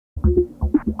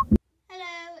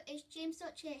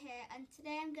JAMES.CHEER here, and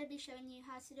today I'm going to be showing you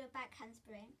how to do a back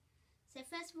handspring. So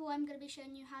first of all, I'm going to be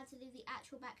showing you how to do the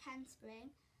actual back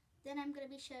handspring. Then I'm going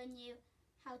to be showing you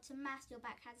how to master your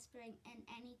back handspring and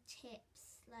any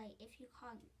tips, like if you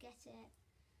can't get it.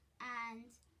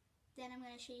 And then I'm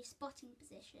going to show you spotting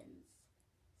positions.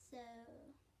 So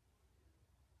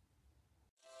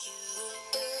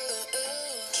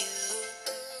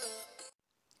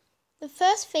the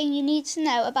first thing you need to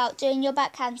know about doing your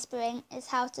back handspring is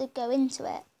how to go into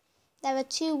it. There are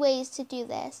two ways to do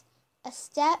this, a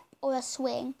step or a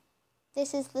swing.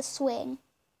 This is the swing.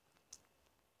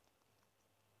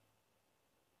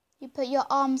 You put your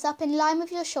arms up in line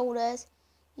with your shoulders,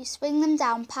 you swing them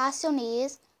down past your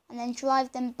knees and then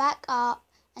drive them back up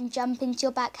and jump into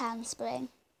your back handspring.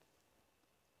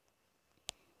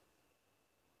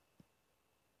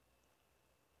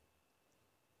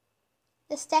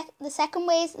 The second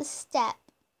way is the step.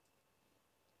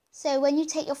 So when you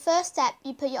take your first step,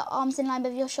 you put your arms in line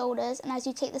with your shoulders, and as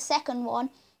you take the second one,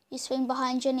 you swing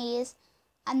behind your knees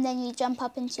and then you jump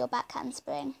up into your back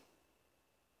handspring.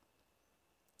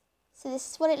 So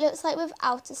this is what it looks like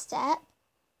without a step,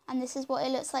 and this is what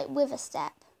it looks like with a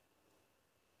step.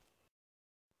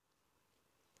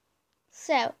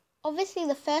 So obviously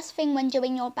the first thing when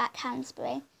doing your back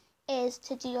handspring is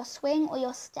to do your swing or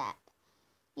your step.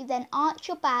 You then arch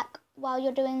your back while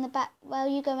you're going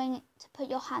to put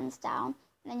your hands down,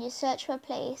 and then you search for a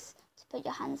place to put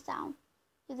your hands down.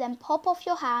 You then pop off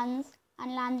your hands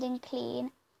and landing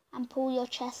clean and pull your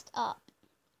chest up.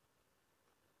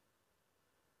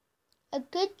 A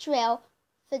good drill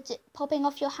for popping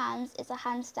off your hands is a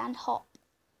handstand hop.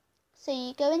 So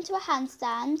you go into a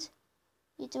handstand,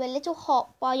 you do a little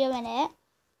hop while you're in it,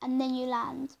 and then you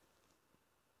land.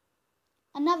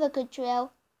 Another good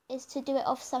drill is to do it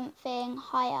off something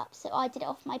high up, so I did it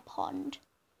off my pond.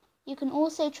 You can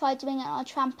also try doing it on a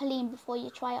trampoline before you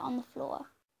try it on the floor.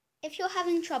 If you're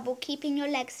having trouble keeping your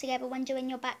legs together when doing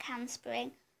your back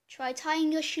handspring, try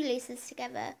tying your shoelaces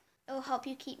together. It will help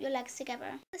you keep your legs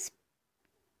together.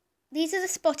 These are the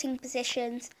spotting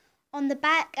positions on the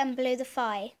back and below the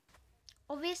thigh.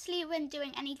 Obviously when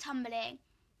doing any tumbling,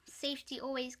 safety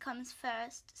always comes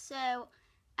first, so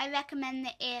I recommend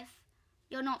that if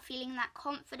you're not feeling that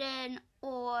confident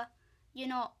or you're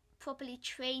not properly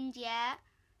trained yet,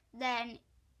 then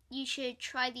you should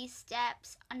try these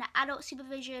steps under adult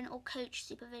supervision or coach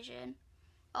supervision,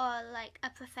 or like a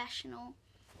professional,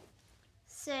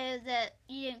 so that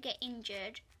you don't get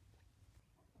injured.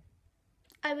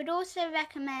 I would also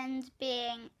recommend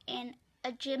being in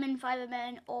a gym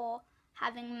environment or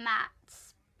having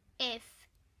mats if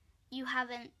you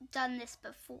haven't done this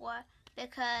before,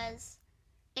 because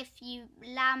if you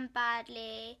land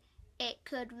badly, it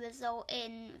could result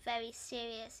in very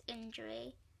serious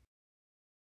injury.